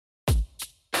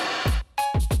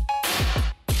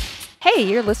Hey,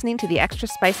 you're listening to the Extra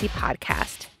Spicy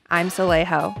Podcast. I'm Soleil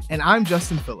Ho. And I'm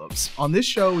Justin Phillips. On this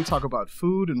show, we talk about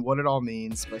food and what it all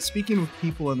means by speaking with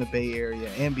people in the Bay Area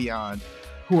and beyond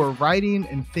who are writing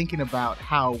and thinking about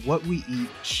how what we eat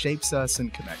shapes us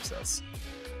and connects us.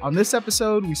 On this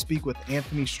episode, we speak with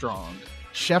Anthony Strong,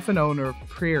 chef and owner of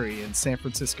Prairie in San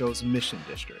Francisco's Mission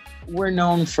District. We're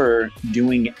known for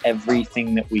doing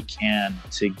everything that we can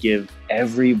to give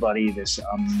everybody this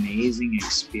amazing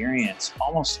experience,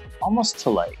 almost to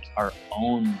like our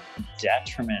own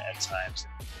detriment at times.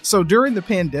 So during the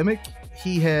pandemic,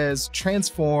 he has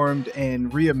transformed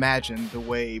and reimagined the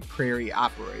way Prairie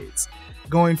operates,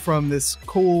 going from this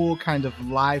cool kind of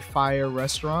live fire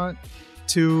restaurant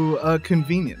to a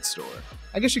convenience store.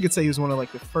 I guess you could say he was one of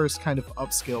like the first kind of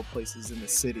upscale places in the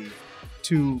city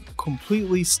to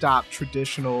completely stop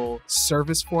traditional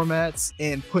service formats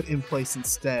and put in place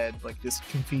instead like this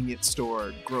convenience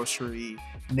store, grocery,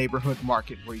 neighborhood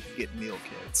market where you can get meal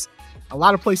kits. A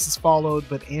lot of places followed,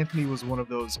 but Anthony was one of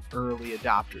those early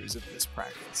adopters of this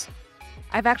practice.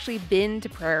 I've actually been to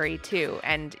Prairie too,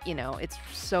 and it's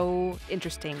so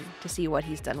interesting to see what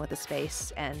he's done with the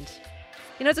space, and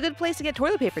it's a good place to get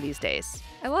toilet paper these days.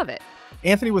 I love it.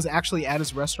 Anthony was actually at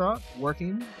his restaurant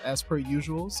working as per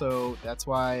usual, so that's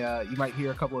why you might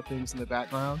hear a couple of things in the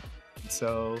background.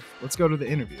 So let's go to the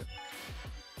interview.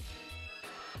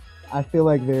 I feel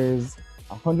like there's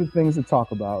 100 things to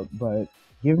talk about, but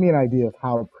give me an idea of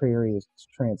how Prairie is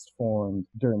transformed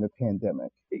during the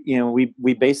pandemic.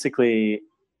 We basically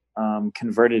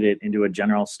converted it into a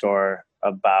general store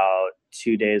about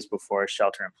 2 days before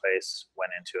shelter in place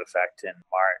went into effect in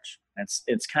March.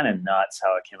 It's kind of nuts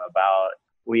how it came about.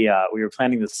 We were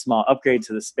planning this small upgrade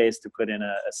to the space to put in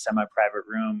a semi-private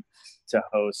room to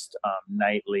host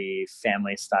nightly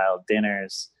family-style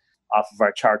dinners off of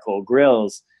our charcoal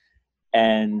grills.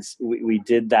 And we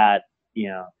did that.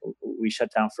 We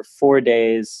shut down for 4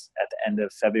 days at the end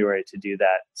of February to do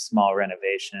that small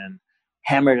renovation,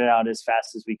 hammered it out as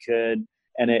fast as we could.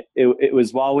 And it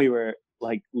was while we were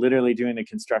like literally doing the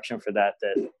construction for that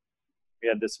we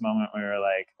had this moment where we were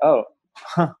like, oh,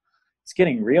 it's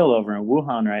getting real over in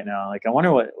Wuhan right now. Like, I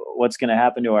wonder what's going to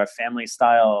happen to our family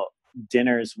style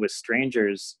dinners with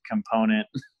strangers component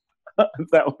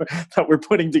that we're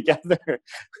putting together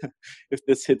if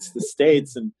this hits the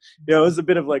States. And it was a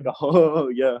bit of like a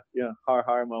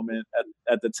har moment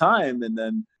at the time. And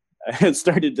then I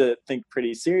started to think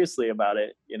pretty seriously about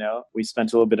it. We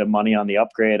spent a little bit of money on the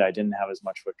upgrade. I didn't have as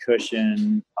much of a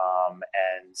cushion,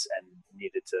 and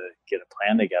needed to get a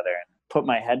plan together and put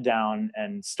my head down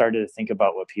and started to think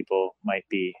about what people might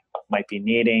be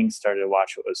needing. Started to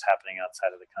watch what was happening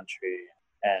outside of the country,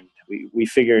 and we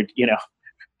figured,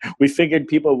 we figured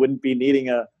people wouldn't be needing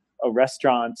a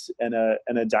restaurant and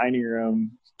a dining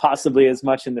room possibly as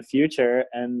much in the future,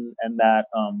 and that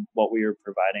what we were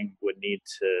providing would need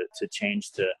to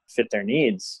change to fit their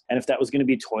needs. And if that was going to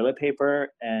be toilet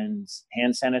paper and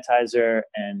hand sanitizer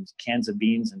and cans of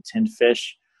beans and tinned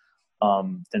fish,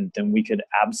 then we could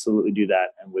absolutely do that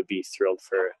and would be thrilled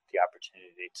for the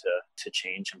opportunity to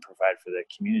change and provide for the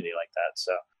community like that.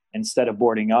 So instead of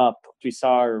boarding up, we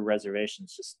saw our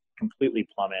reservations just completely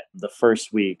plummet the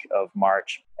first week of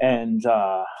March. And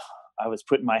I was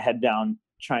putting my head down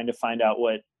trying to find out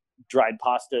what dried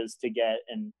pastas to get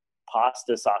and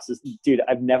pasta sauces. Dude,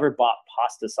 I've never bought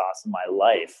pasta sauce in my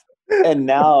life. And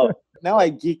now I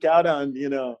geek out on,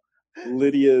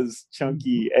 Lydia's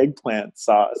chunky eggplant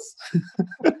sauce.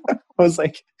 I was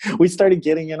like, we started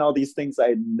getting in all these things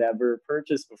I'd never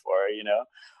purchased before,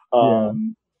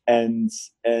 and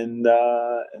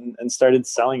started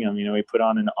selling them. We put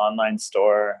on an online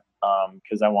store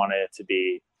because I wanted it to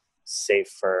be safe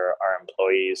for our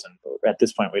employees. And at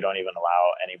this point, we don't even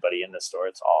allow anybody in the store.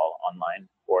 It's all online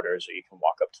orders, or you can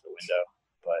walk up to the window.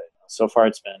 But so far,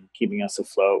 it's been keeping us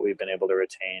afloat. We've been able to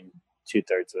retain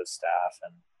 2/3 of the staff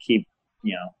and keep,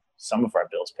 some of our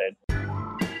bills paid.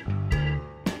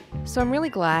 So I'm really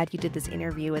glad you did this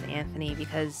interview with Anthony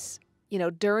because,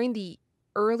 during the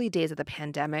early days of the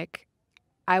pandemic,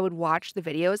 I would watch the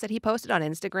videos that he posted on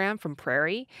Instagram from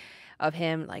Prairie of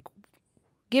him like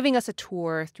giving us a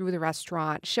tour through the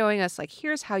restaurant, showing us like,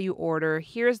 here's how you order,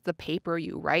 here's the paper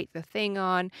you write the thing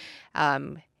on,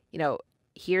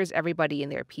 here's everybody in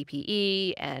their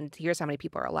PPE, and here's how many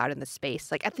people are allowed in the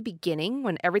space. Like at the beginning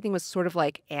when everything was sort of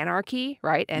like anarchy,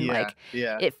 right? And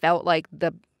it felt like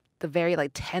the very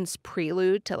like tense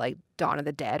prelude to like Dawn of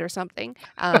the Dead or something.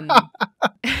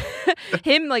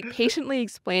 Him like patiently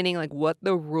explaining like what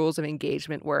the rules of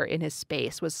engagement were in his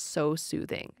space was so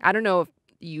soothing. I don't know if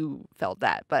you felt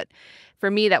that, but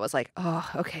for me that was like, oh,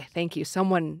 okay, thank you.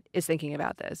 Someone is thinking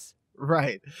about this.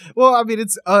 Right. Well, I mean,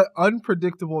 it's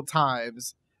unpredictable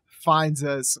times finds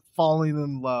us falling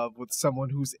in love with someone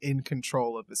who's in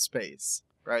control of the space,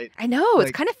 right? I know, it's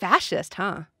Like, kind of fascist,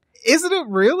 huh? isn't it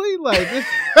really? Like, Like,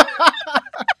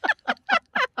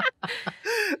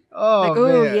 oh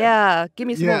oh man, yeah, give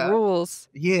me some more yeah, rules.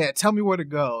 yeah. Tell me where to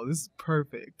go. This is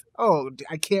perfect. Oh,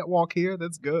 I can't walk here.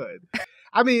 That's good.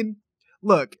 I mean,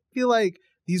 look, I feel like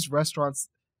these restaurants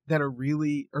that are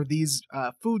really, or these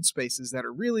food spaces that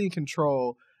are really in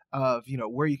control of,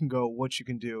 where you can go, what you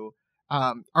can do,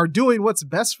 are doing what's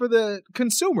best for the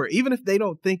consumer, even if they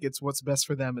don't think it's what's best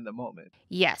for them in the moment.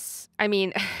 Yes. I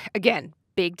mean, again,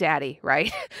 Big Daddy,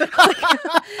 right?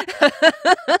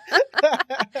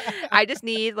 I just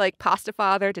need like Pasta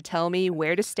Father to tell me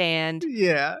where to stand,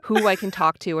 Yeah. who I can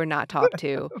talk to or not talk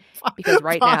to, because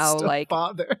right now, Pasta like,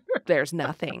 father. there's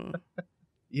nothing.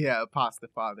 Yeah, pasta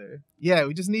father. Yeah,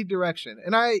 we just need direction.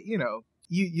 And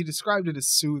you described it as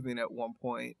soothing at one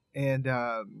point, and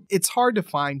it's hard to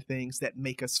find things that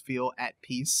make us feel at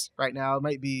peace right now. It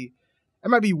might be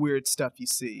weird stuff you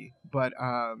see, but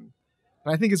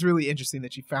I think it's really interesting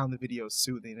that you found the video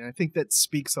soothing, and I think that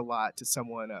speaks a lot to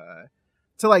someone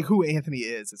to like who Anthony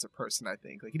is as a person. I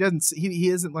think like he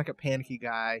isn't like a panicky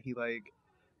guy. He like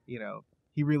you know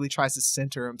he really tries to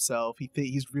center himself.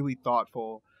 He's really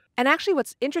thoughtful. And actually,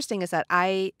 what's interesting is that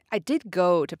I did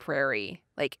go to Prairie,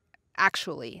 like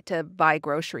actually to buy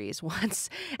groceries once,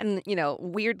 and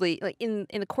weirdly, like in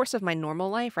the course of my normal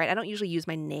life, right? I don't usually use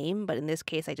my name, but in this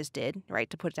case, I just did, right?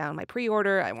 To put down my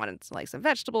pre-order, I wanted like some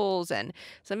vegetables and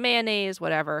some mayonnaise,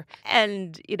 whatever,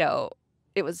 and it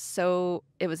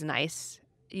was nice.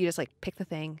 You just like pick the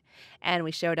thing, and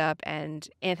we showed up, and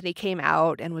Anthony came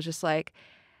out and was just like,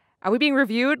 are we being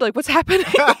reviewed? Like, what's happening?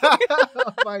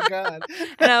 Oh my god.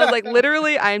 And I was like,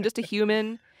 literally, I am just a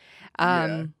human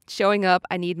Yeah. showing up.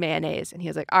 I need mayonnaise. And he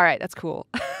was like, all right, that's cool.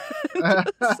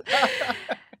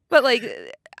 But like,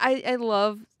 I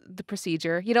love the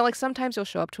procedure. Like sometimes you'll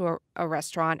show up to a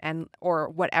restaurant or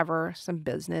whatever, some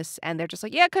business, and they're just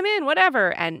like, yeah, come in,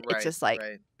 whatever. And it's Right, just like,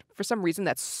 right. for some reason,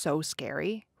 that's so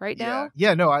scary right Yeah. now.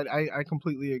 Yeah, no, I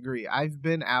completely agree. I've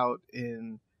been out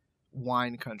in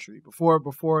wine country before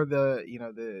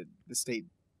the state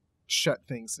shut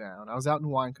things down. I was out in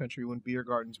wine country when beer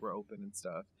gardens were open and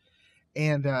stuff.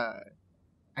 And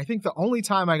I think the only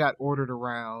time I got ordered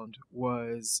around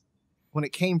was when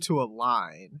it came to a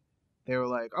line. They were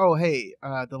like, "Oh, hey,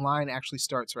 the line actually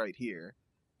starts right here,"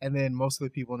 and then most of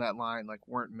the people in that line like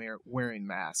weren't wearing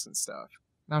masks and stuff.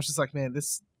 And I was just like, "Man,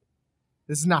 this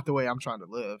is not the way I'm trying to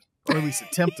live, or at least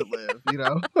attempt to live."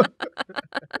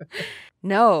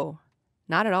 No,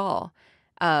 not at all.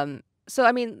 So,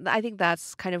 I mean, I think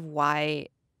that's kind of why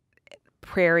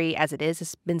Prairie, as it is,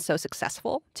 has been so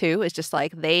successful too. It's just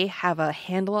like they have a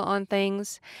handle on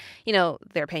things.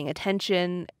 They're paying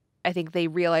attention. I think they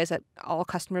realize that all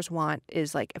customers want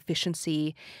is like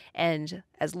efficiency and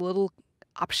as little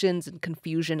options and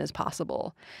confusion as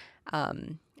possible.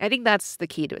 I think that's the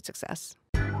key to its success.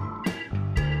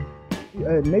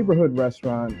 A neighborhood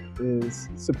restaurant is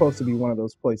supposed to be one of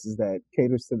those places that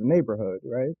caters to the neighborhood,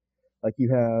 right? Like you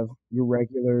have your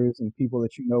regulars and people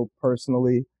that you know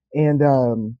personally. And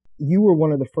you were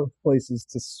one of the first places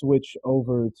to switch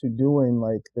over to doing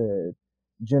like the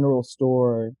general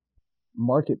store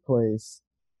marketplace.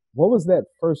 What was that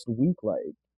first week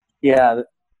like? Yeah,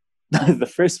 the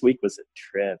first week was a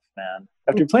trip, man.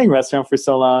 After playing restaurant for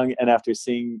so long, and after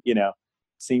seeing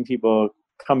people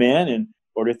come in and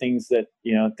order things that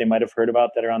they might have heard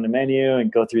about that are on the menu,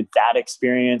 and go through that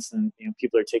experience, and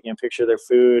people are taking a picture of their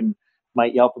food and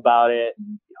might Yelp about it,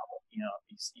 and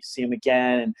you see them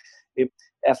again, and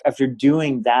after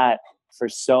doing that for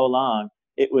so long,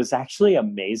 it was actually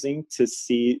amazing to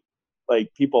see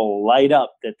like people light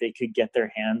up that they could get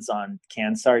their hands on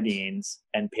canned sardines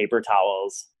and paper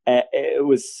towels. And it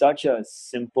was such a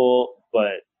simple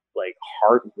but like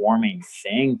heartwarming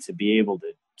thing to be able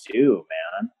to do,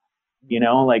 man.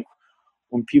 Like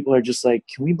when people are just like,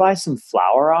 "Can we buy some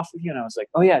flour off of you?" And I was like,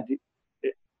 "Oh yeah,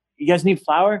 you guys need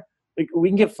flour? Like we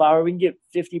can get flour. We can get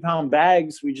 50-pound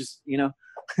bags. We just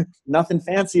nothing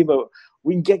fancy, but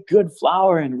we can get good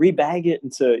flour and rebag it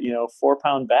into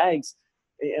 4-pound bags."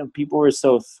 And people were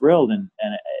so thrilled, and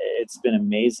it's been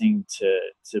amazing to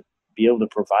be able to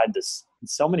provide this in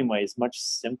so many ways, much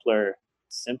simpler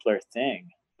thing.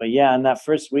 But yeah, in that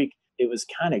first week, it was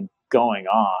kind of going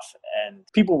off, and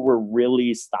people were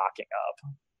really stocking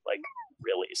up, like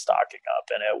really stocking up.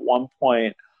 And at one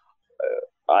point,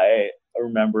 I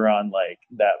remember on like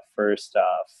that first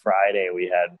Friday, we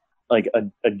had like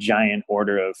a giant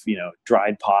order of,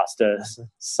 dried pasta,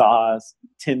 sauce,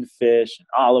 tinned fish, and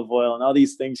olive oil, and all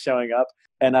these things showing up.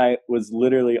 And I was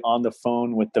literally on the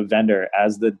phone with the vendor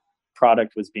as the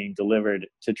product was being delivered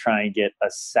to try and get a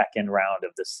second round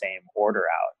of the same order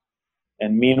out.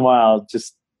 And meanwhile,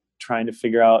 just trying to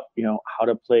figure out, how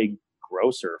to play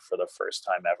grocer for the first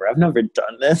time ever. I've never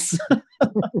done this.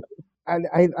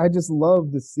 I just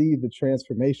love to see the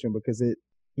transformation because it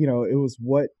was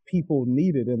what people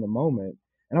needed in the moment.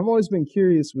 And I've always been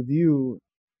curious with you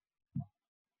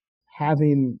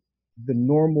having the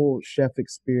normal chef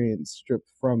experience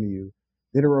stripped from you.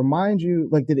 Did it remind you,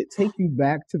 like, did it take you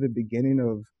back to the beginning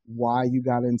of why you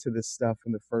got into this stuff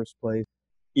in the first place?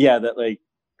 Yeah, that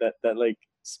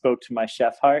spoke to my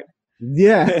chef heart.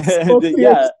 Yeah.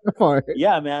 Yeah.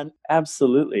 Yeah, man.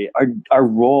 Absolutely. Our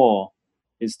role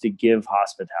is to give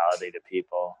hospitality to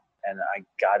people. And I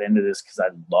got into this because I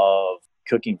love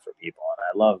cooking for people and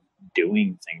I love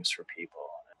doing things for people.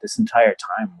 This entire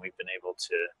time we've been able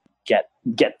to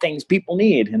get things people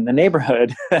need in the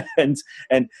neighborhood and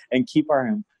keep our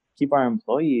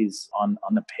employees on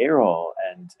the payroll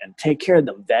and take care of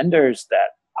the vendors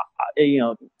that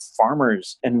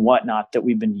farmers and whatnot that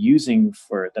I've been using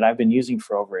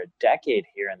for over a decade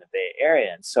here in the Bay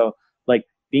Area. And so like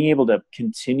being able to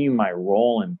continue my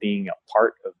role and being a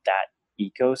part of that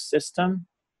ecosystem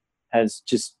has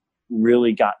just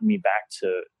really gotten me back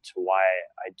to why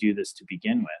I do this to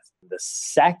begin with. The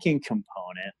second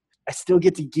component, I still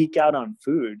get to geek out on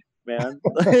food, man.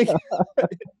 Like,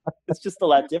 it's just a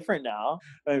lot different now.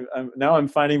 I'm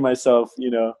finding myself,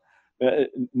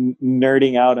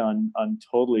 nerding out on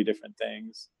totally different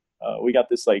things. We got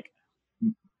this like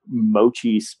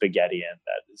mochi spaghetti in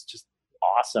that is just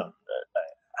awesome that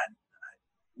I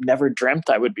never dreamt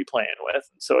I would be playing with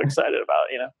and so excited about.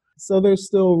 So there's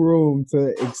still room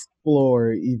to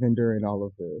explore even during all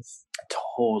of this.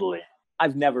 Totally.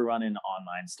 I've never run an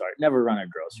online store, never run a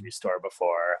grocery store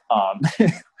before.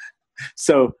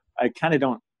 So I kind of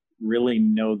don't really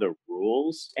know the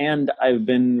rules. And I've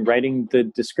been writing the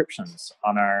descriptions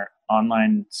on our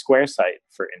online Square site,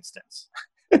 for instance.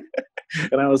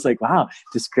 And I was like, wow,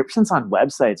 descriptions on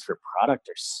websites for product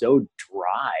are so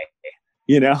dry.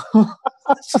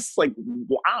 It's just like,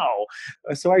 wow.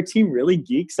 So our team really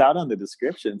geeks out on the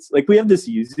descriptions. Like we have this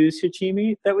yuzu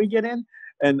sashimi that we get in.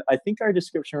 And I think our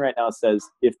description right now says,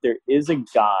 if there is a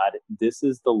god, this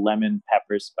is the lemon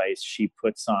pepper spice she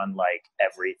puts on like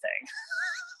everything.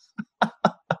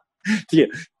 Yeah,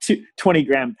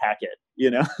 20-gram packet,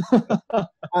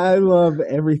 I love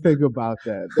everything about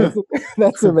that.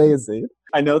 That's amazing.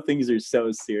 I know things are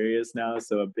so serious now,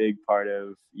 so a big part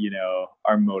of,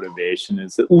 our motivation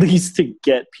is at least to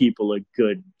get people a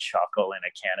good chuckle in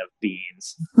a can of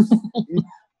beans.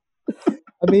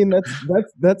 I mean,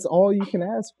 that's all you can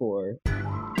ask for.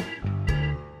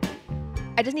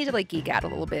 I just need to geek out a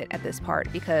little bit at this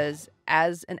part because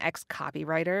as an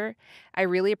ex-copywriter, I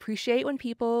really appreciate when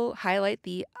people highlight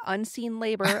the unseen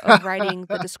labor of writing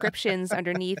the descriptions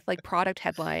underneath product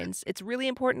headlines. It's really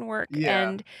important work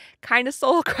and kind of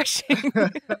soul-crushing.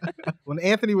 When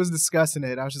Anthony was discussing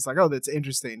it, I was just like, oh, that's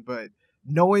interesting. But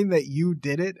knowing that you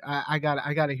did it, I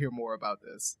got to hear more about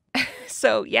this.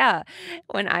 So, yeah,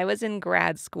 when I was in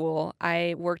grad school,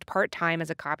 I worked part-time as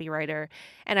a copywriter,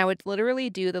 and I would literally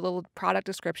do the little product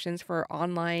descriptions for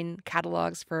online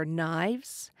catalogs for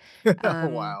knives,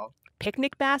 Wow.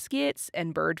 picnic baskets,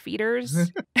 and bird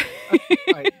feeders. Oh,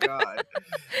 my God.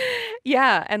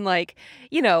 Yeah, and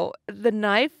the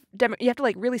knife, you have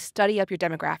to really study up your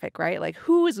demographic, right?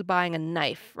 Who is buying a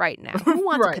knife right now? Who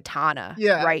wants a katana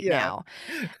now?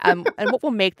 And what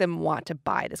will make them want to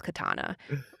buy this katana?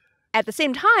 At the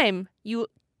same time, you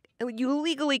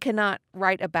legally cannot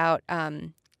write about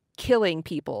killing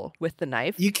people with the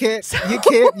knife. You can't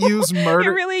use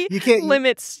murder. It really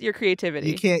limits your creativity.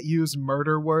 You can't use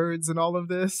murder words in all of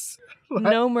this.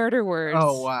 No murder words.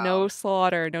 Oh, wow. No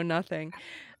slaughter. No nothing.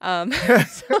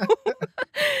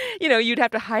 You'd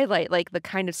have to highlight the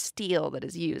kind of steel that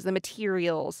is used, the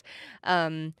materials,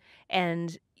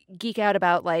 and geek out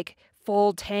about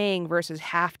full tang versus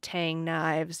half tang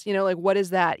knives. What is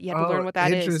that? You have to learn what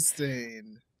that is.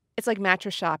 Interesting. It's like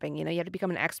mattress shopping. You have to become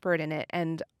an expert in it,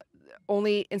 and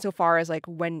only insofar as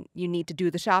when you need to do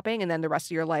the shopping, and then the rest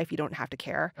of your life you don't have to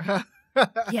care.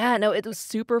 Yeah, no, it was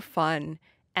super fun,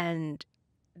 and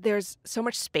there's so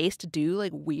much space to do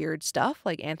weird stuff,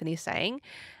 like Anthony's saying.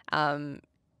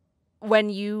 When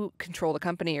you control the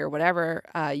company or whatever,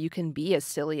 you can be as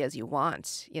silly as you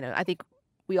want. I think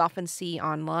we often see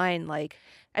online, I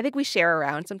think we share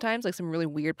around sometimes some really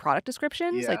weird product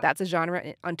descriptions. Yeah. That's a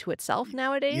genre unto itself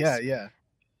nowadays. Yeah.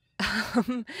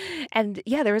 And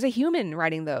yeah, there is a human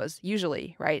writing those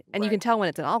usually, right? And you Right. can tell when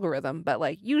it's an algorithm, but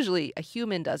like usually a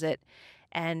human does it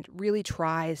and really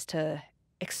tries to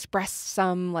express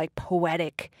some like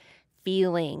poetic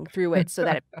feeling through it so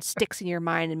that it sticks in your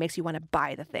mind and makes you want to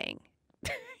buy the thing.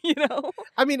 You know?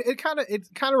 I mean, it kind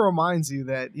of reminds you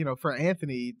that, for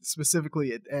Anthony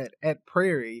specifically at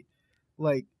Prairie,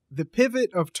 like the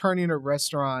pivot of turning a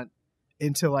restaurant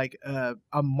into like a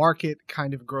market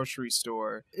kind of grocery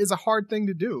store is a hard thing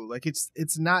to do. Like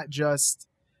it's not just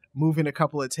moving a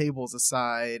couple of tables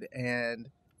aside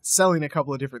and selling a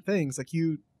couple of different things. Like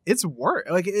it's work.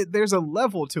 Like there's a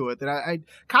level to it that I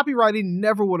copywriting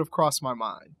never would have crossed my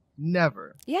mind.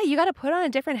 Never. Yeah, you got to put on a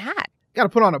different hat. Got to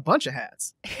put on a bunch of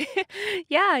hats.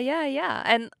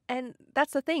 Yeah. And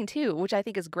that's the thing too, which I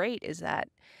think is great, is that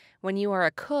when you are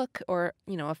a cook or,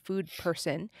 a food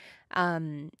person,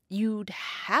 you'd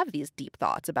have these deep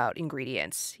thoughts about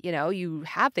ingredients. You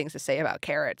have things to say about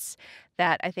carrots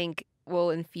that I think will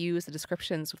infuse the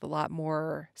descriptions with a lot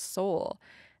more soul.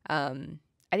 I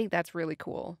think that's really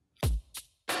cool.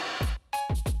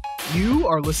 You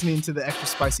are listening to the Extra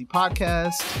Spicy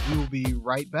Podcast. We will be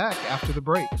right back after the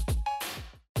break.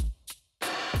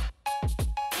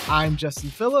 I'm Justin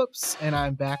Phillips, and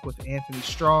I'm back with Anthony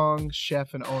Strong,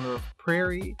 chef and owner of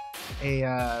Prairie,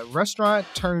 a restaurant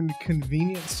turned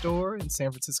convenience store in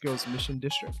San Francisco's Mission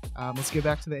District. Let's get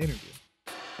back to the interview.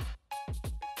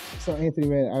 So Anthony,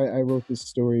 man, I wrote this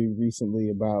story recently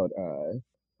about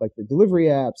like the delivery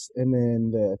apps and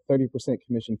then the 30%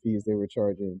 commission fees they were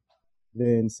charging.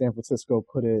 Then San Francisco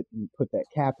put that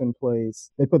cap in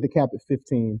place. They put the cap at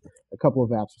 15. A couple of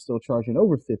apps are still charging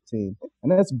over 15.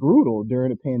 And that's brutal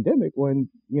during a pandemic when,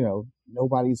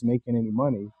 nobody's making any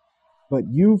money. But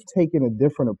you've taken a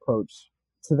different approach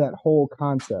to that whole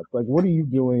concept. Like, what are you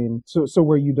doing so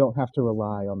where you don't have to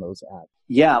rely on those apps?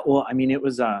 Yeah, well, I mean, it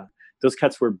was those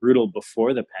cuts were brutal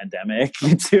before the pandemic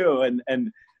too, and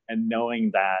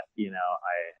knowing that, I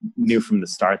knew from the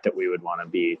start that we would want to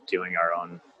be doing our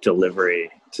own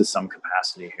delivery to some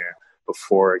capacity here.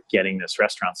 Before getting this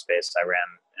restaurant space, I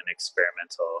ran an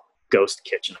experimental ghost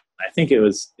kitchen. I think it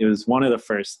was one of the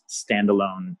first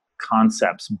standalone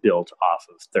concepts built off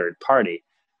of third party.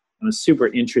 I was super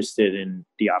interested in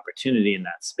the opportunity in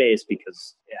that space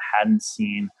because it hadn't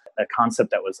seen a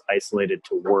concept that was isolated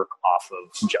to work off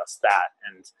of just that.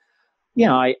 And,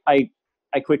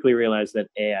 I quickly realized that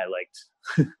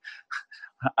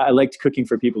I liked cooking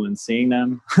for people and seeing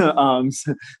them, and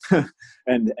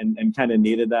kind of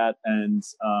needed that. And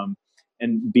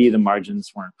B, the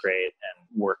margins weren't great, and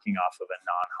working off of a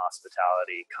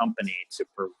non-hospitality company to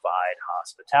provide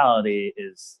hospitality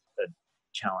is a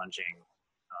challenging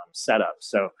setup.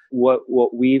 So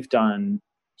what we've done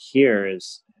here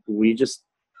is we just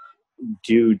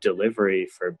do delivery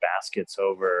for baskets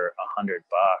over $100,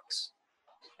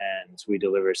 and we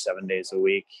deliver 7 days a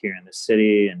week here in the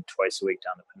city and twice a week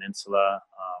down the peninsula.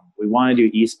 We want to do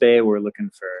East Bay. We're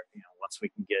looking for, once we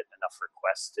can get enough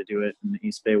requests to do it in the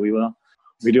East Bay, we will.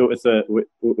 We do it with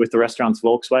the restaurant's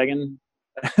Volkswagen.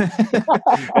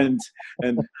 and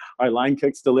our line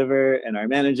cooks deliver, and our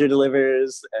manager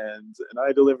delivers, and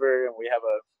I deliver, and we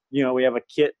have a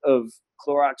kit of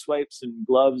Clorox wipes and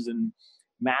gloves and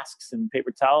masks and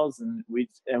paper towels, and we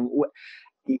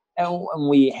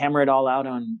hammer it all out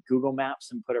on Google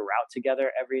Maps and put a route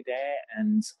together every day.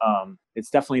 And it's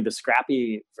definitely the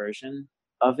scrappy version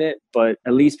of it, but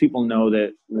at least people know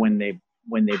that when they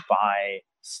buy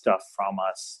stuff from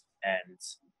us and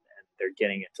they're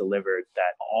getting it delivered,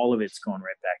 that all of it's going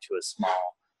right back to a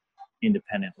small,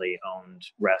 independently owned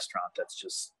restaurant that's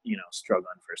just,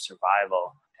 struggling for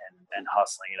survival and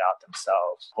hustling it out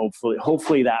themselves.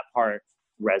 Hopefully that part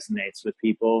resonates with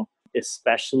people,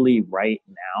 especially right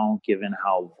now, given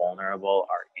how vulnerable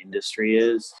our industry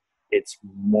is. It's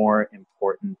more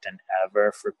important than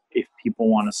ever if people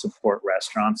want to support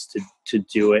restaurants to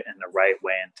do it in the right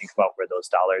way and think about where those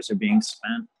dollars are being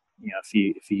spent. If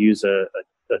you use a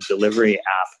delivery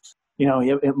app,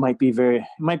 it might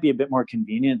be a bit more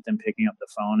convenient than picking up the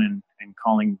phone and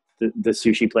calling the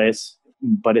sushi place.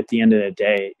 But at the end of the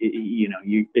day,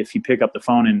 if you pick up the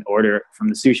phone and order from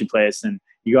the sushi place and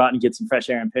you go out and get some fresh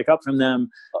air and pick up from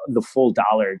them, the full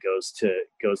dollar goes to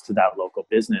that local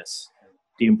business.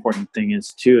 The important thing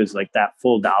is like that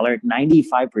full dollar,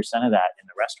 95% of that in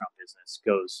the restaurant business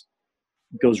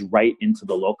goes right into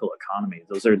the local economy.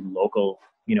 Those are local,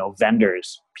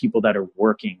 vendors, people that are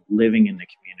living in the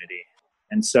community.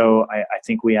 And so I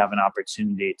think we have an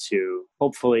opportunity to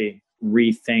hopefully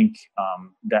rethink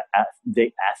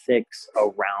the ethics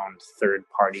around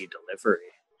third-party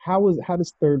delivery. How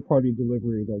does third-party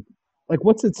delivery like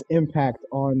what's its impact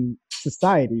on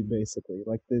society basically?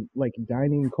 Like the like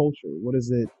dining culture. What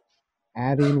is it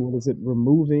adding? What is it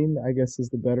removing? I guess is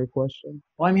the better question.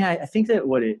 Well, I mean, I think that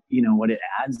what it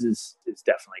adds is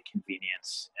definitely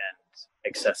convenience and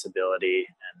accessibility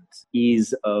and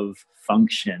ease of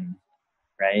function,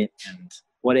 right? And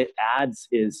what it adds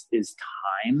is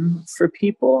time for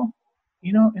people.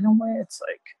 In a way, it's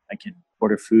like I can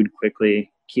order food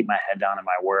quickly, keep my head down in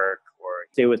my work, or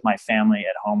stay with my family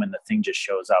at home, and the thing just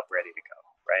shows up ready to go,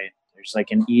 right? There's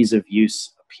like an ease of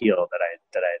use appeal that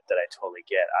I totally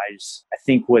get. I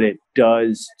think what it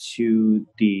does to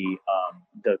the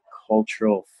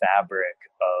cultural fabric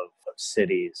of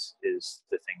cities is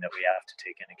the thing that we have to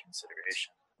take into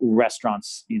consideration.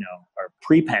 Restaurants, are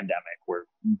pre-pandemic, we're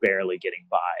barely getting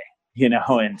by,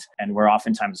 and we're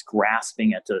oftentimes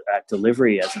grasping at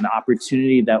delivery as an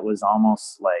opportunity that was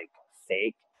almost like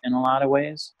fake in a lot of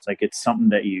ways. It's like it's something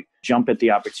that you jump at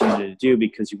the opportunity to do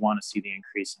because you want to see the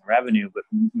increase in revenue, but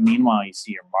meanwhile you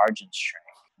see your margins shrink.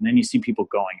 And then you see people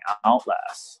going out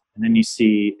less. And then you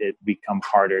see it become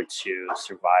harder to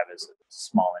survive as a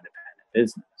small independent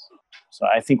business. So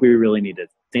I think we really need to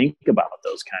think about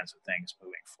those kinds of things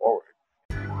moving forward.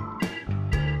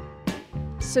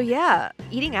 So yeah,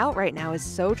 eating out right now is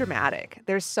so dramatic.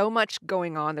 There's so much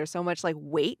going on. There's so much like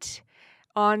weight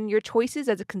on your choices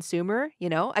as a consumer.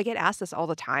 I get asked this all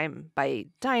the time by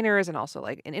diners and also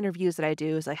like in interviews that I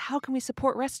do is like, how can we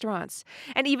support restaurants?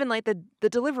 And even like the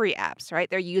delivery apps, right?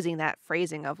 They're using that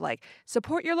phrasing of like,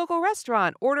 support your local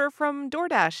restaurant, order from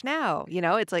DoorDash now.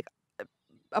 It's like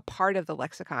a part of the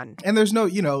lexicon. And there's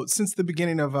no, since the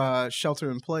beginning of shelter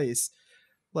in place,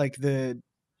 like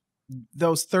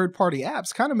those third-party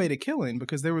apps kind of made a killing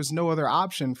because there was no other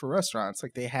option for restaurants.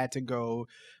 Like they had to go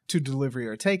to delivery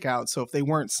or takeout. So if they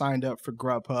weren't signed up for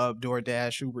Grubhub,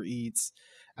 DoorDash, Uber Eats,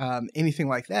 anything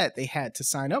like that, they had to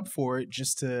sign up for it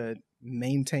just to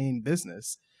maintain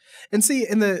business. And see,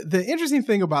 and the interesting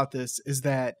thing about this is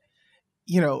that,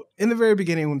 in the very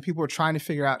beginning, when people were trying to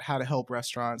figure out how to help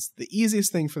restaurants, the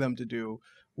easiest thing for them to do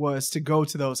was to go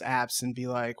to those apps and be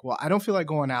like, well, I don't feel like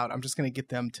going out. I'm just going to get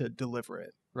them to deliver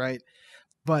it. Right.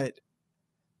 But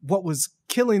what was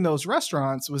killing those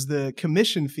restaurants was the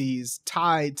commission fees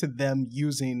tied to them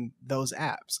using those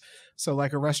apps. So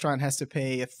like a restaurant has to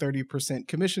pay a 30%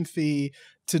 commission fee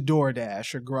to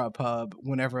DoorDash or Grubhub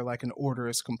whenever like an order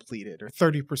is completed, or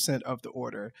 30% of the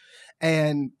order.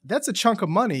 And that's a chunk of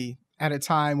money at a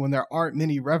time when there aren't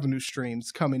many revenue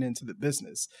streams coming into the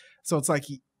business. So it's like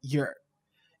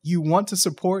you want to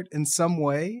support in some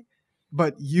way,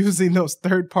 but using those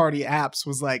third-party apps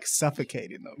was like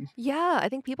suffocating them. Yeah, I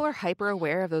think people are hyper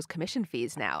aware of those commission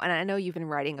fees now. And I know you've been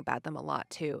writing about them a lot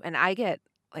too. And I get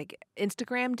like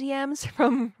Instagram DMs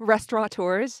from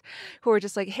restaurateurs who are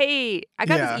just like, hey, I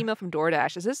got this email from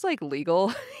DoorDash. Is this like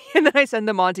legal? And then I send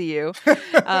them on to you.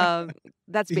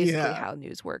 That's basically how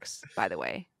news works, by the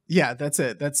way. Yeah, that's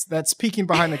it. That's peeking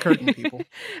behind the curtain, people.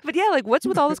 But yeah, like what's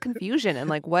with all this confusion, and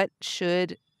like what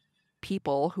should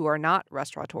people who are not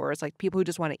restaurateurs, like people who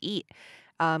just want to eat,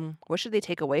 what should they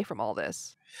take away from all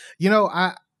this?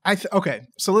 Okay,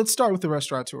 so let's start with the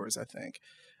restaurateurs. I think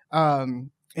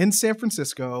in San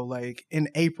Francisco, like in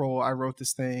April, I wrote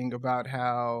this thing about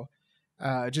how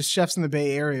just chefs in the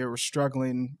Bay Area were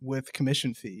struggling with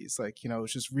commission fees. Like,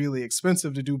 it's just really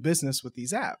expensive to do business with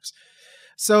these apps.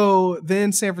 So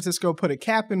then San Francisco put a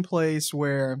cap in place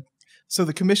so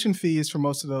the commission fees for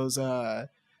most of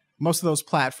those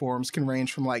platforms can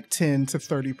range from like 10 to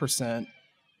 30%.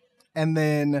 And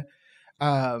then,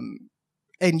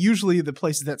 and usually the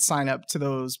places that sign up to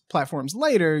those platforms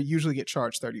later usually get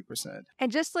charged 30%.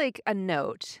 And just like a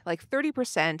note, like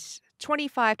 30%,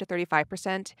 25 to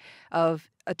 35% of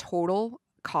a total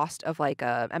cost of like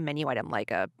a menu item,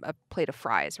 like a plate of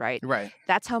fries, right? Right.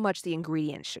 That's how much the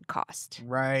ingredients should cost.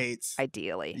 Right.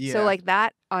 Ideally. Yeah. So like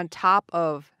that on top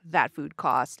of that food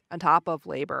cost, on top of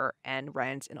labor and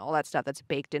rent and all that stuff that's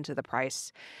baked into the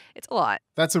price, it's a lot.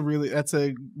 That's a really,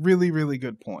 really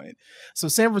good point. So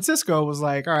San Francisco was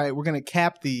like, all right, we're going to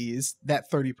cap that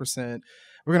 30%.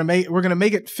 We're gonna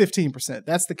make it 15%.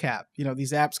 That's the cap.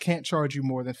 These apps can't charge you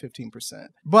more than 15%.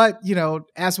 But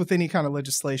as with any kind of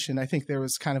legislation, I think there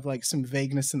was kind of like some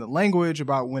vagueness in the language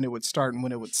about when it would start and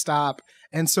when it would stop.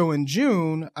 And so in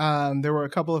June, there were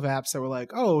a couple of apps that were like,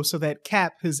 oh, so that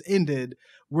cap has ended.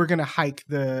 We're going to hike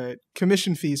the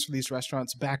commission fees for these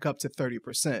restaurants back up to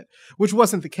 30%, which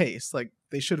wasn't the case. Like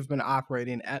they should have been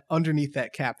operating underneath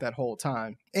that cap that whole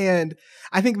time. And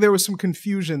I think there was some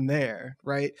confusion there,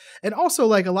 right? And also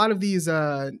like a lot of these,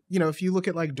 if you look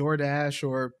at like DoorDash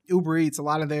or Uber Eats, a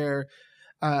lot of their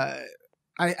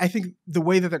I think the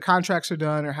way that their contracts are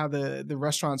done or how the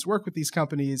restaurants work with these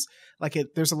companies, like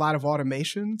there's a lot of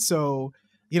automation. So,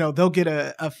 they'll get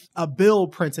a bill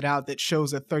printed out that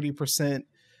shows a 30%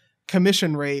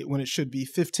 commission rate when it should be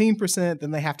 15%.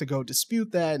 Then they have to go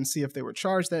dispute that and see if they were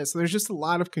charged that. So there's just a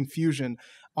lot of confusion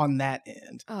on that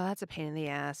end. Oh, that's a pain in the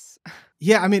ass.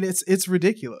 Yeah, I mean, it's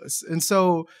ridiculous. And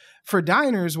so for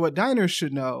diners, what diners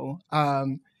should know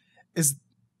is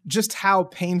just how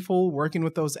painful working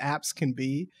with those apps can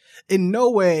be. In no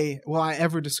way will I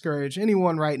ever discourage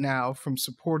anyone right now from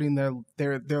supporting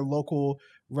their local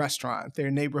restaurant,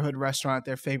 their neighborhood restaurant,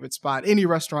 their favorite spot, any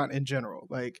restaurant in general.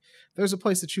 Like, there's a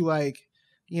place that you like,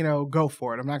 go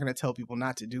for it. I'm not going to tell people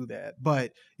not to do that,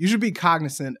 but you should be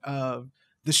cognizant of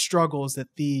the struggles that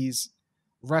these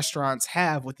restaurants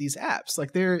have with these apps.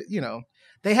 Like,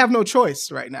 they have no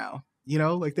choice right now.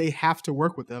 Like, they have to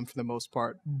work with them for the most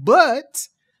part. But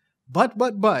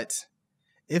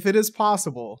if it is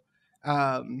possible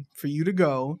for you to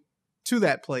go to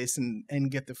that place and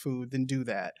get the food, then do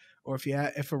that. Or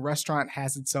if a restaurant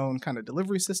has its own kind of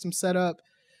delivery system set up,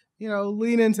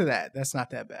 lean into that. That's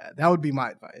not that bad. That would be my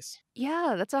advice.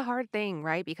 Yeah, that's a hard thing,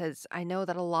 right? Because I know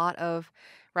that a lot of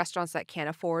restaurants that can't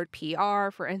afford PR,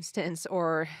 for instance,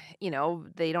 or,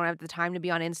 they don't have the time to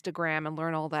be on Instagram and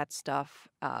learn all that stuff.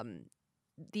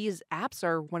 These apps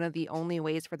are one of the only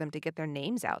ways for them to get their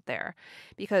names out there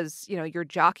because, you're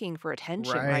jockeying for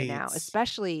attention right now, Right.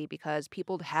 especially because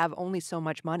people have only so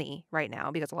much money right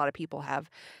now because a lot of people have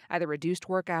either reduced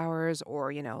work hours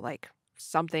or, like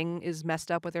something is messed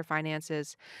up with their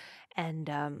finances. And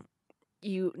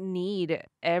you need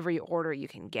every order you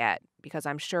can get because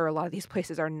I'm sure a lot of these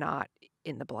places are not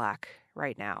in the black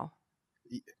right now.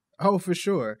 Oh, for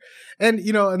sure. And,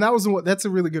 and that's a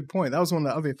really good point. That was one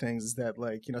of the other things is that,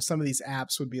 like, some of these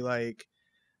apps would be like,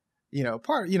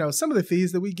 some of the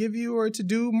fees that we give you are to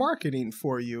do marketing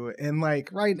for you. And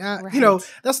like right now, Right.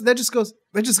 that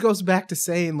just goes back to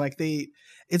saying like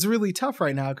it's really tough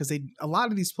right now because a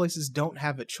lot of these places don't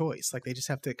have a choice. Like they just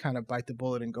have to kind of bite the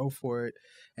bullet and go for it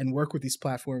and work with these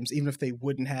platforms, even if they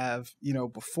wouldn't have,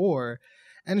 before.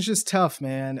 And it's just tough,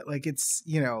 man. Like it's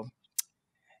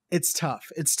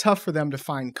tough. It's tough for them to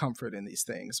find comfort in these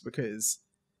things because,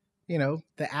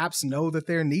 the apps know that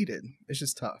they're needed. It's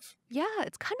just tough. Yeah,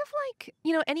 it's kind of like,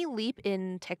 any leap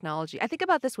in technology. I think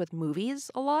about this with movies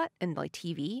a lot and like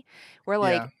TV, where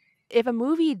like Yeah. if a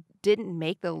movie didn't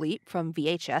make the leap from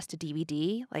VHS to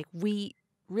DVD, like we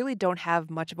really don't have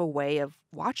much of a way of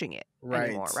watching it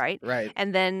anymore, right? Right.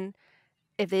 And then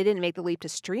if they didn't make the leap to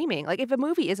streaming, like if a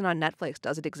movie isn't on Netflix,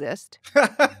 does it exist?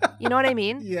 You know what I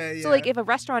mean? Yeah, So like if a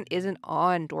restaurant isn't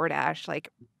on DoorDash, like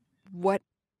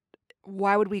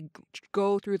why would we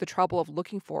go through the trouble of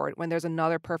looking for it when there's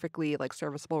another perfectly like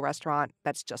serviceable restaurant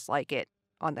that's just like it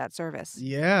on that service?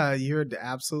 Yeah, you're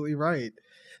absolutely right.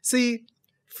 See,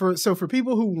 for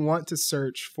people who want to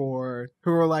search who are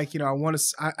like, I want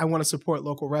to support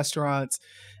local restaurants,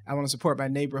 I want to support my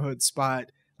neighborhood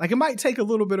spot. Like it might take a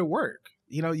little bit of work.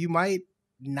 You might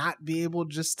not be able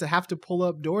just to have to pull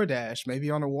up DoorDash.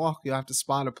 Maybe on a walk you'll have to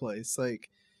spot a place. Like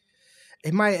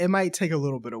it might take a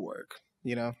little bit of work,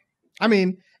 I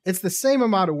mean, it's the same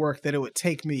amount of work that it would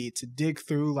take me to dig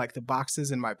through like the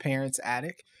boxes in my parents'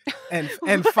 attic and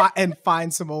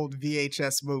find some old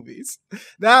VHS movies.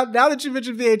 Now that you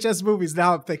mentioned VHS movies,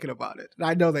 now I'm thinking about it.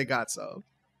 I know they got some.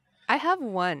 I have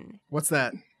one. What's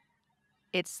that?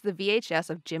 It's the VHS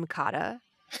of Jim Kata,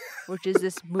 which is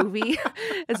this movie.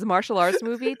 It's a martial arts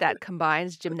movie that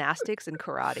combines gymnastics and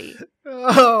karate.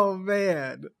 Oh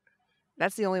man,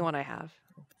 That's the only one I have.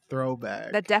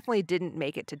 throwback. That definitely didn't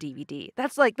make it to DVD.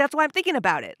 That's why I'm thinking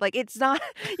about it. Like it's not,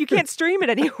 you can't stream it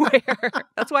anywhere.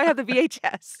 That's why I have the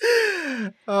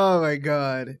VHS. Oh my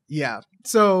god. Yeah.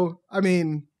 So, I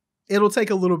mean, it'll take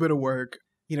a little bit of work.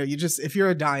 If you're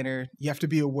a diner, you have to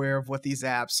be aware of what these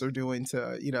apps are doing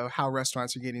to, how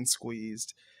restaurants are getting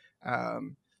squeezed.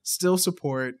 Still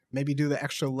support, maybe do the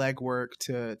extra legwork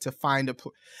to find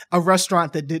a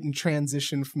restaurant that didn't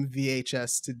transition from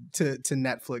VHS to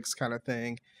Netflix kind of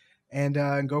thing. And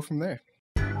go from there.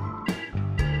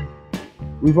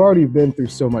 We've already been through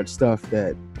so much stuff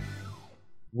that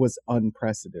was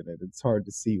unprecedented. It's hard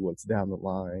to see what's down the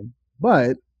line.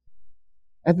 But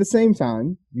at the same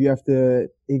time, you have to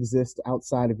exist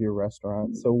outside of your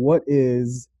restaurant. So what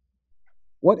is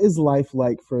life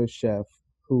like for a chef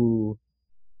who,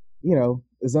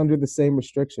 is under the same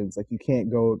restrictions? Like you can't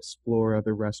go explore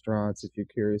other restaurants if you're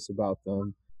curious about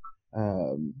them.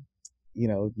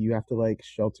 You have to like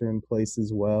shelter in place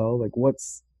as well. Like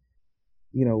what's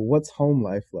home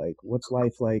life like? What's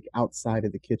life like outside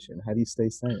of the kitchen? How do you stay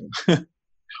sane?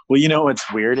 Well,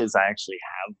 what's weird is I actually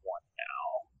have one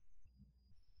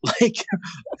like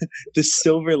the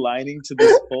silver lining to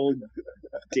this whole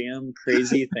damn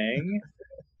crazy thing.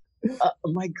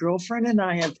 My girlfriend and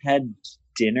I have had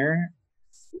dinner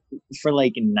for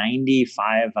like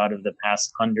 95 out of the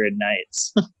past 100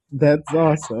 nights. That's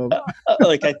awesome.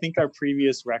 Like I think our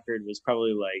previous record was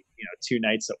probably like, 2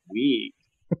 nights a week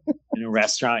in a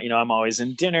restaurant. I'm always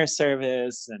in dinner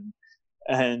service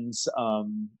and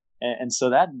so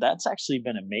that's actually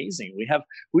been amazing.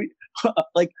 We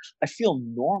like, I feel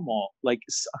normal. Like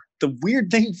the weird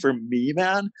thing for me,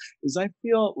 man, is I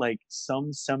feel like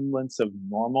some semblance of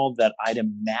normal that I'd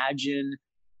imagine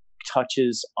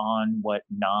touches on what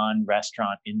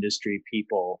non-restaurant industry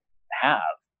people have.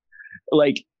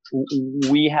 Like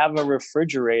we have a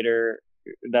refrigerator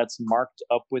that's marked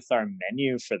up with our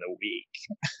menu for the week.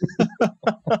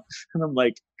 And I'm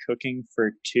like, cooking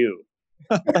for 2.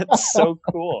 That's so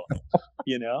cool,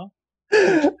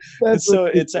 so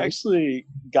it's actually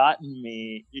gotten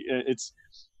me, it's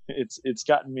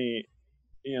gotten me,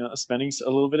 spending a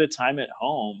little bit of time at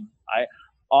home. I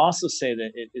also say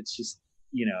that it's just,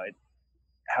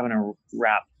 having to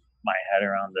wrap my head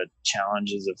around the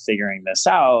challenges of figuring this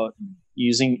out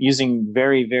using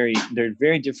they're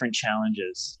very different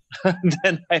challenges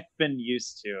than I've been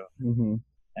used to. Mm-hmm.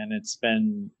 And it's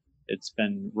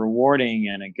been rewarding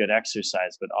and a good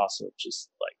exercise, but also just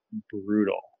like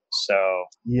brutal. So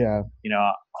yeah,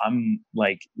 I'm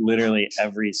like literally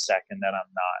every second that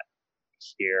I'm not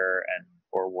here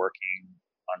or working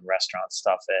on restaurant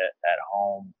stuff at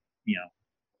home,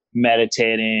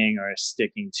 meditating or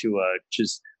sticking to a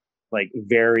just like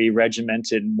very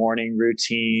regimented morning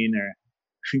routine, or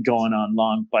going on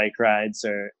long bike rides,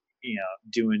 or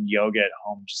doing yoga at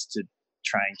home just to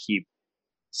try and keep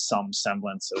some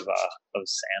semblance of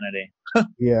sanity.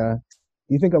 yeah.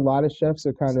 Do you think a lot of chefs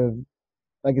are kind of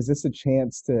like, is this a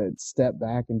chance to step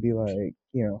back and be like,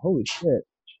 holy shit,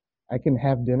 I can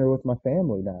have dinner with my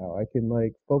family now. I can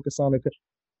like focus on it.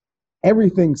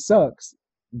 Everything sucks,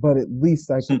 but at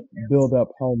least I can build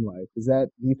up home life. Do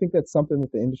you think that's something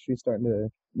that the industry is starting to,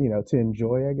 to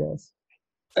enjoy, I guess?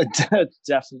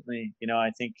 Definitely.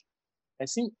 I think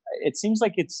it seems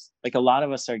like it's like a lot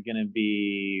of us are going to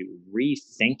be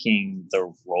rethinking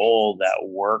the role that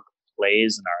work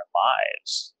plays in our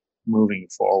lives moving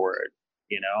forward.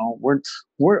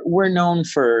 We're known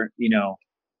for,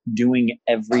 doing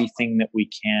everything that we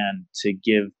can to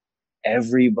give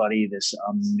everybody this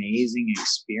amazing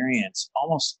experience,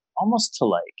 almost to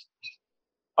like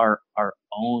our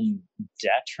own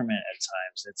detriment at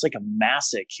times. It's like a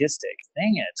masochistic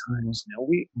thing at times.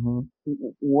 We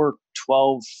work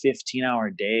 12,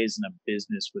 15-hour days in a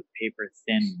business with paper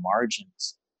thin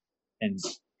margins and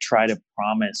try to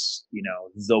promise,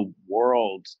 the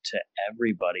world to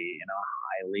everybody in a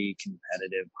highly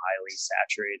competitive, highly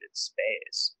saturated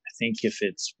space. I think if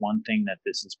it's one thing that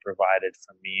this has provided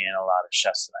for me and a lot of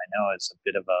chefs that I know, it's a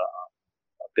bit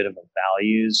of a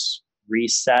values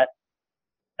reset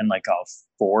and like a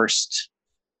forced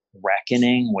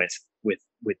reckoning with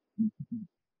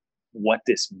what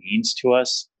this means to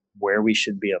us, where we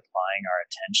should be applying our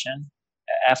attention.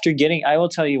 I will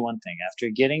tell you one thing, after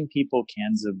getting people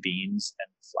cans of beans and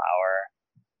flour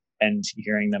and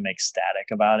hearing them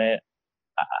ecstatic about it,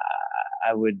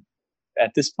 I would,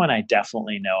 at this point, I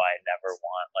definitely know I never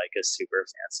want like a super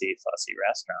fancy, fussy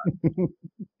restaurant.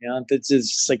 This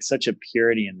is just like such a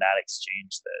purity in that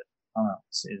exchange that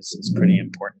is pretty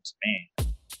important to me.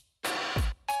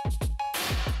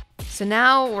 So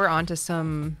now we're on to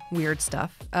some weird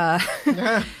stuff.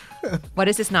 What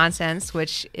is this nonsense,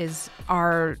 which is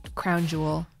our crown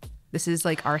jewel. This is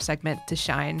like our segment to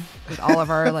shine with all of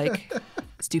our like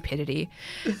stupidity.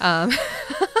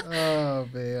 Oh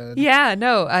man. Yeah,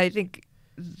 no, I think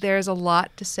there's a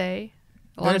lot to say.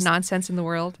 A lot of nonsense in the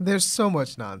world. There's so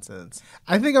much nonsense.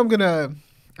 I think I'm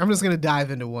just gonna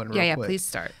dive into one real quick. Yeah, please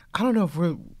start. I don't know if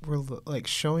we're like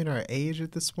showing our age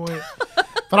at this point,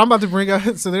 but I'm about to bring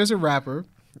up. So there's a rapper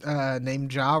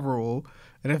named Ja Rule,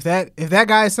 and if that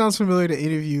guy sounds familiar to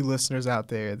any of you listeners out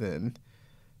there, then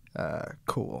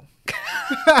cool.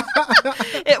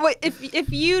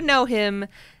 If you know him,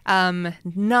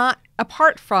 not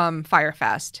apart from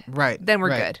Firefest, right? Then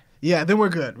we're good. Yeah, then we're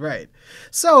good, right?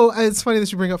 So it's funny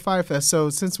that you bring up Firefest.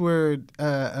 So since we're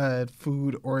a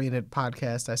food-oriented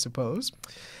podcast, I suppose,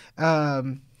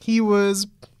 he was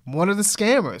one of the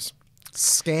scammers.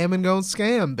 Scam and go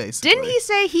scam, basically. Didn't he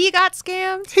say he got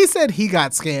scammed? He said he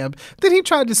got scammed. Then he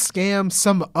tried to scam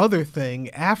some other thing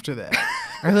after that.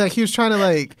 Or like he was trying to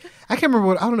like, I can't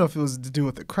remember I don't know if it was to do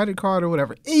with the credit card or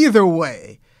whatever. Either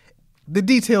way, the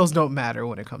details don't matter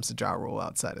when it comes to Ja Rule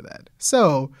outside of that.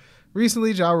 So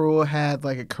recently Ja Rule had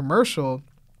like a commercial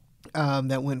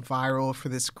that went viral for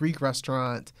this Greek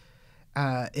restaurant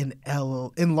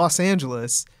in Los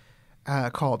Angeles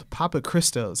called Papa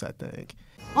Christos, I think.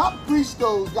 Papa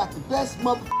Christos got the best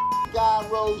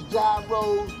motherfucking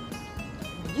gyros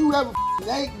you ever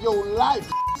ate in your life.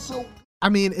 So I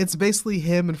mean, it's basically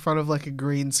him in front of like a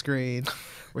green screen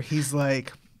where he's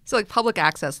like... So like public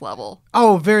access level.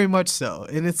 Oh, very much so.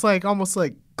 And it's like almost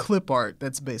like clip art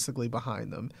that's basically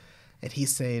behind them. And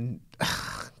he's saying,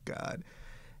 oh, God.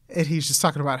 And he's just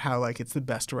talking about how like it's the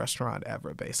best restaurant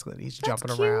ever, basically. And he's That's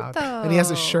jumping cute, around. though. And he has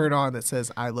a shirt on that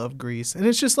says, I love Greece. And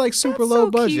it's just like super That's low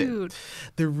so budget. cute.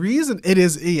 The reason it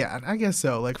is, yeah, I guess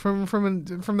so. Like from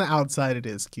the outside, it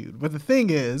is cute. But the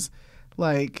thing is,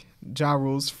 like, Ja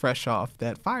Rule's fresh off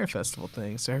that Fire Festival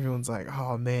thing. So everyone's like,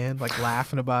 oh, man, like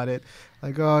laughing about it.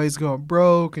 Like, oh, he's going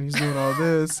broke and he's doing all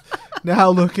this. Now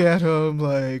look at him.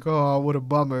 Like, oh, what a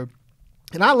bummer.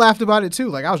 And I laughed about it, too.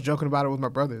 Like, I was joking about it with my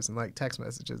brothers and, like, text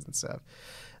messages and stuff.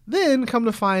 Then come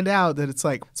to find out that it's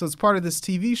like, so it's part of this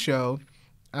TV show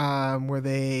where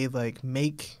they, like,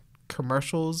 make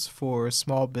commercials for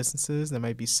small businesses that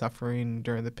might be suffering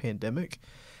during the pandemic.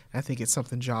 I think it's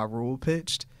something Ja Rule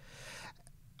pitched.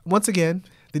 Once again,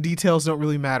 the details don't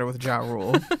really matter with Ja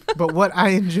Rule. But what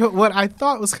I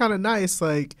thought was kind of nice,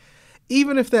 like,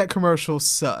 even if that commercial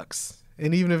sucks,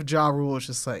 and even if Ja Rule is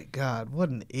just like, God, what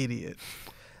an idiot,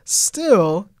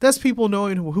 still, that's people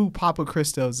knowing who Papa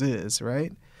Christos is,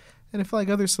 right? And if, like,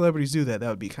 other celebrities do that, that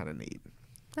would be kind of neat.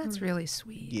 That's really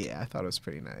sweet. Yeah, I thought it was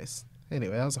pretty nice.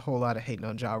 Anyway, that was a whole lot of hating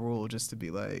on Ja Rule just to be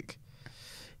like,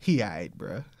 he aight,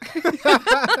 bruh.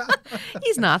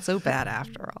 He's not so bad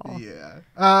after all.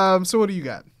 Yeah. So what do you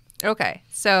got? Okay.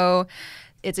 So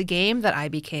it's a game that I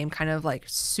became kind of like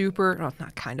super, well,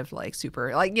 not kind of like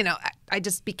super, like, you know, I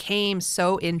just became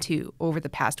so into over the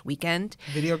past weekend.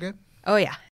 Video game? Oh,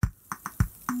 yeah.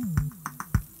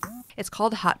 It's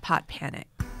called Hot Pot Panic.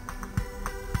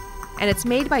 And it's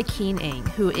made by Keen Ng,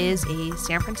 who is a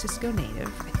San Francisco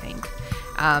native, I think.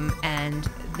 And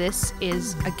this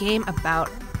is a game about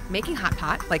making hot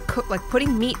pot, like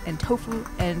putting meat and tofu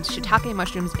and shiitake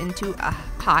mushrooms into a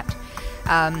pot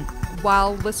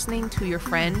while listening to your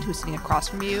friend who's sitting across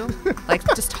from you, like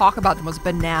just talk about the most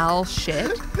banal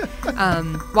shit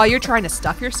while you're trying to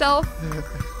stuff yourself.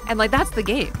 And like, that's the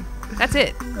game. That's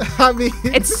it. I mean,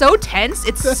 it's so tense.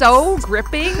 It's so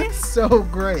gripping. So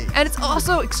great. And it's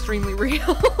also extremely real.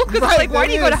 Because Right, like, why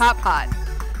do you go to is. Hot Pot?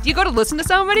 Do you go to listen to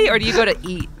somebody or do you go to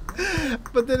eat?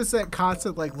 But then it's that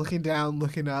constant, like, looking down,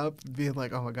 looking up, being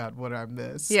like, oh my God, what did I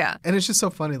miss? Yeah. And it's just so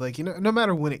funny. Like, you know, no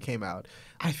matter when it came out,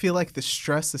 I feel like the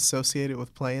stress associated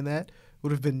with playing that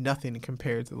would have been nothing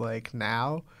compared to, like,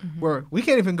 now, where we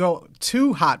can't even go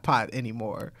to Hot Pot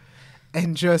anymore.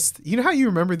 And just, you know how you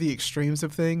remember the extremes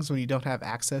of things when you don't have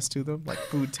access to them? Like,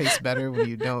 food tastes better when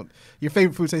you don't, your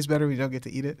favorite food tastes better when you don't get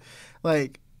to eat it.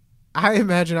 Like, I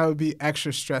imagine I would be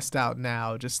extra stressed out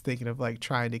now just thinking of, like,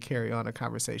 trying to carry on a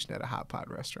conversation at a hot pot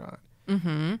restaurant.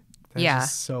 Mm-hmm. That's Yeah.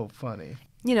 just so funny.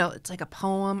 You know, it's like a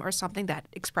poem or something that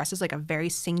expresses like a very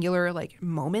singular like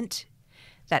moment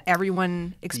that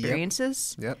everyone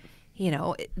experiences. Yep. You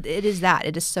know, it is that.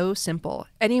 It is so simple.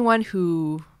 Anyone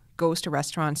who goes to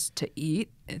restaurants to eat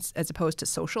as opposed to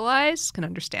socialize can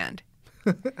understand.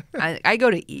 I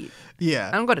go to eat. Yeah.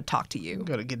 I don't go to talk to you. We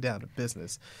got to get down to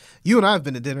business. You and I have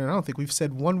been to dinner, and I don't think we've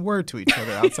said one word to each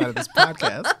other outside of this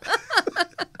podcast.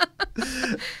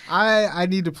 I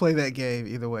need to play that game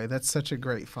either way. That's such a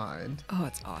great find. Oh,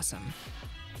 it's awesome.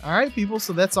 All right, people.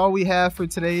 So that's all we have for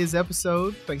today's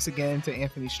episode. Thanks again to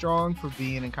Anthony Strong for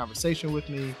being in conversation with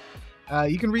me.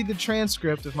 You can read the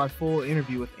transcript of my full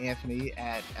interview with Anthony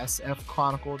at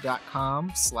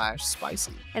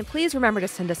sfchronicle.com/spicy. And please remember to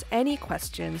send us any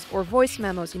questions or voice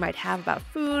memos you might have about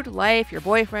food, life, your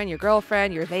boyfriend, your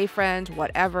girlfriend, your they friend,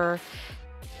 whatever,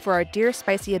 for our Dear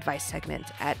Spicy Advice segment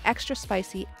at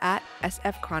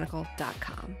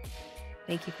extraspicy@sfchronicle.com.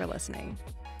 Thank you for listening.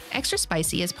 Extra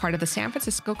Spicy is part of the San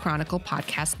Francisco Chronicle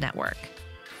podcast network.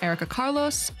 Erica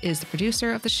Carlos is the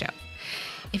producer of the show.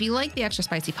 If you like the Extra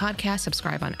Spicy podcast,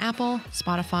 subscribe on Apple,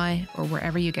 Spotify, or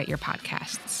wherever you get your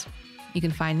podcasts. You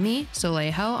can find me,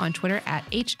 Soleil Ho, on Twitter at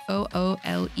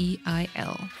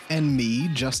HOOLEIL. And me,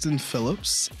 Justin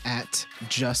Phillips, at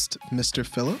Just Mr.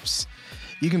 Phillips.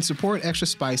 You can support Extra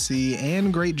Spicy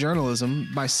and great journalism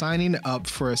by signing up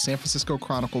for a San Francisco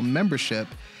Chronicle membership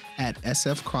at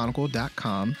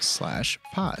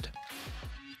sfchronicle.com/pod.